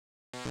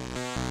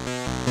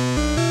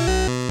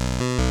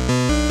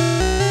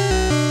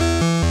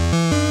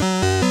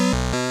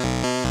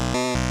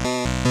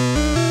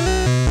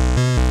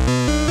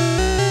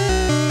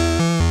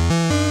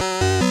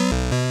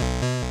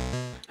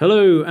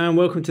Hello and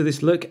welcome to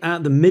this look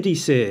at the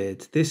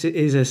MIDISID. This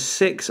is a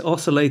 6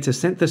 oscillator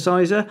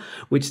synthesizer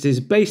which is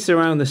based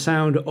around the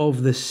sound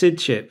of the SID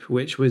chip,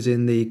 which was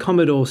in the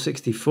Commodore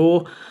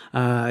 64.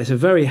 It's a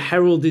very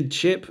heralded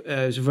chip.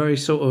 It's a very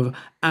sort of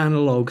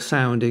analog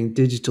sounding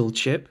digital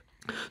chip.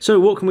 So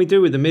what can we do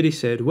with the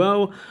MIDISID?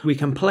 Well, we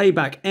can play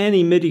back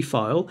any MIDI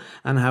file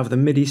and have the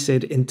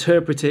MIDISID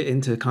interpret it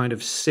into kind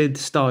of SID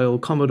style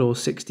Commodore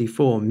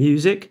 64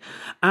 music.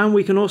 And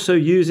we can also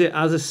use it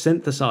as a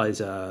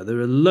synthesizer. There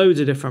are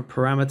loads of different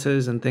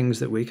parameters and things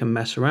that we can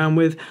mess around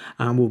with,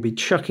 and we'll be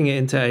chucking it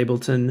into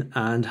Ableton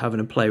and having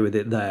a play with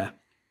it there.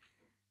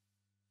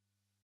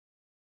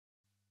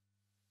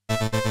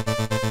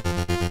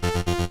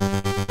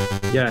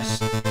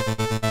 Yes.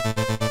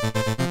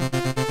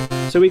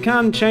 So we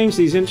can change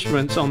these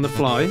instruments on the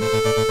fly.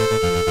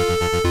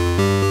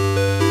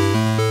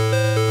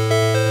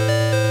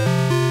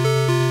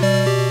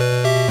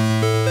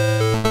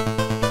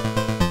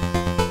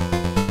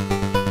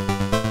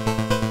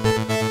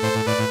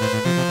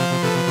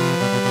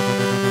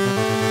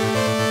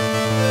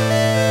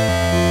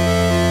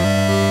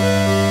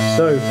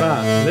 So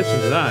fast.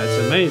 Listen to that,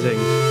 it's amazing.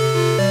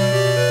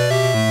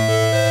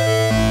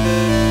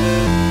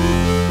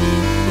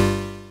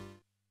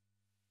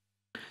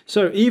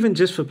 So even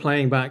just for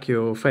playing back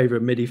your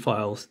favorite MIDI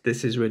files,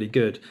 this is really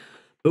good.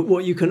 But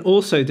what you can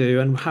also do,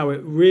 and how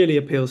it really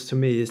appeals to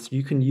me, is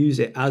you can use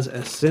it as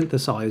a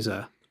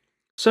synthesizer.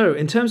 So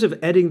in terms of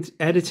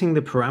editing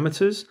the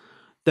parameters,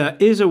 there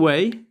is a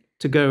way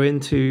to go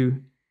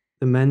into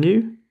the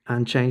menu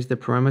and change the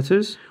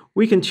parameters.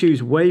 We can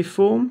choose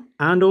waveform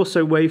and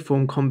also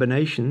waveform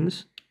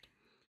combinations.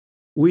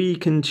 We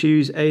can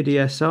choose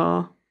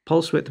ADSR,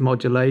 pulse width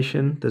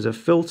modulation. There's a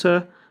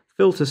filter,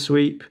 filter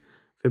sweep,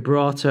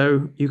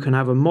 vibrato. You can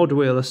have a mod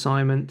wheel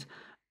assignment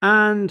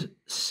and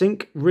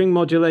sync, ring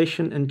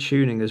modulation and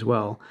tuning as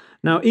well.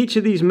 Now each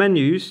of these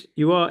menus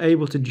you are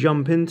able to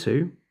jump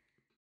into,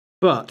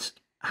 but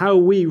how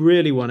we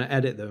really want to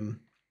edit them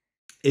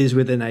is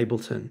within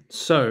Ableton.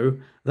 So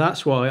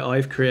that's why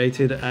I've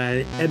created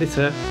an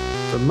editor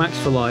for Max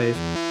for Live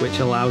which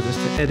allows us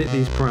to edit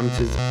these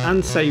parameters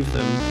and save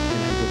them in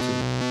Ableton.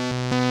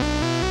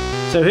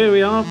 So here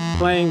we are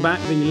playing back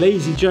the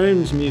Lazy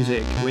Jones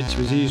music, which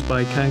was used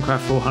by Kernkraft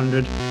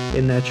 400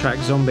 in their track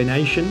Zombie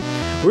Nation.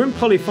 We're in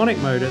polyphonic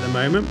mode at the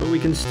moment, but we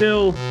can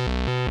still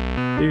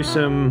do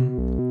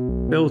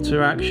some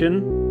filter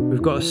action.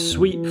 We've got a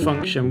sweep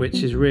function,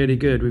 which is really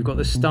good. We've got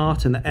the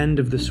start and the end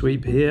of the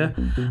sweep here,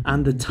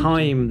 and the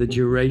time, the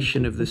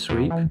duration of the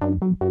sweep.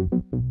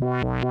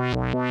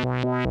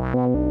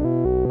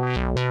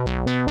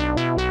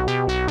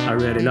 I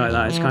really like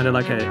that. It's kind of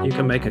like you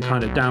can make a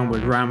kind of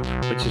downward ramp,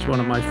 which is one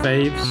of my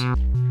faves.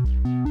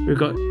 We've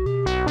got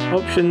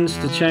options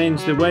to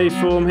change the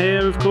waveform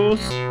here, of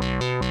course.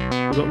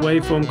 We've got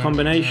waveform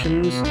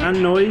combinations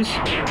and noise.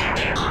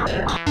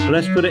 But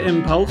let's put it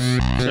in pulse,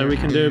 so we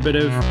can do a bit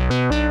of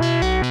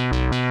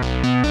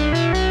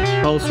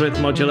pulse width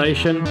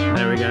modulation.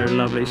 There we go,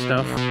 lovely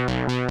stuff.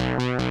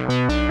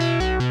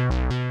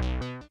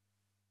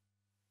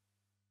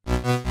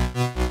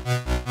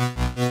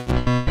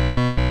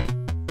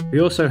 We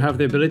also have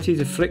the ability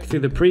to flick through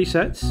the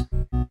presets,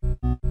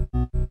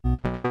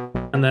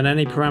 and then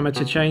any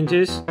parameter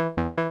changes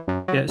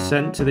get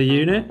sent to the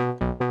unit.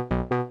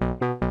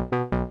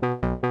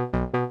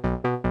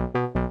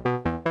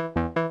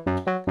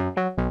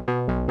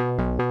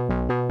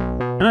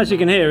 And as you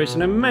can hear, it's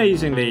an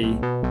amazingly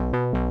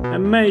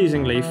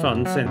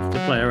fun synth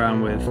to play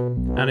around with,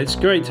 and it's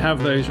great to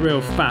have those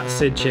real fat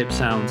SID chip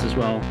sounds as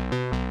well.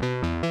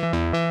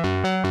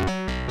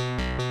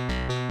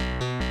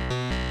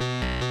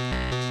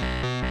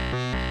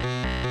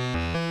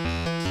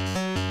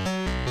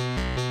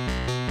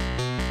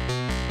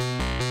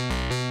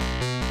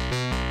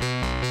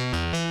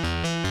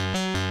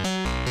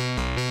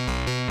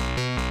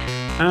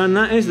 And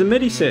that is the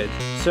MIDISID.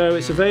 So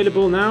it's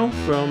available now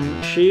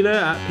from Sheila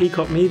at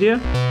Peacock Media.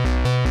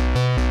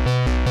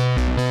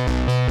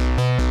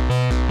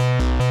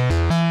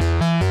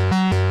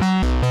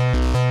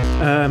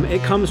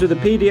 It comes with a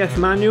PDF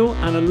manual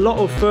and a lot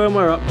of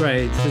firmware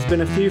upgrades. There's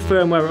been a few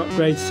firmware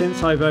upgrades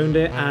since I've owned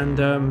it,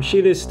 and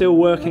Sheila's still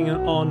working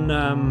on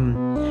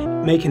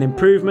making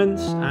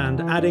improvements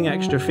and adding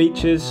extra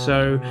features,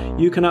 so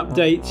you can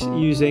update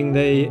using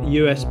the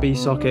USB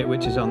socket,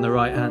 which is on the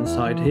right hand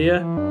side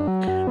here.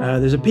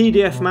 There's a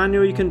PDF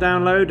manual you can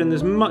download, and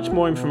there's much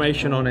more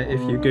information on it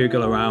if you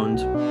Google around.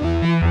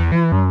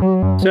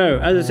 So,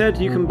 as I said,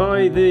 you can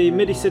buy the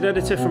MIDISID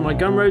editor from my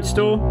Gumroad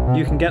store.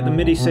 You can get the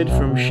MIDISID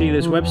from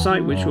Sheila's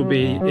website, which will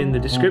be in the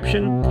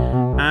description.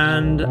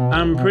 And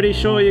I'm pretty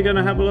sure you're going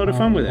to have a lot of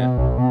fun with it.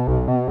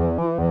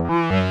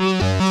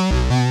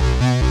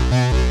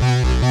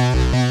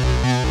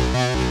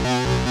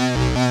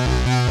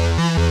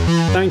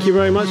 Thank you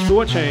very much for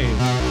watching.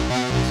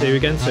 See you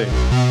again soon.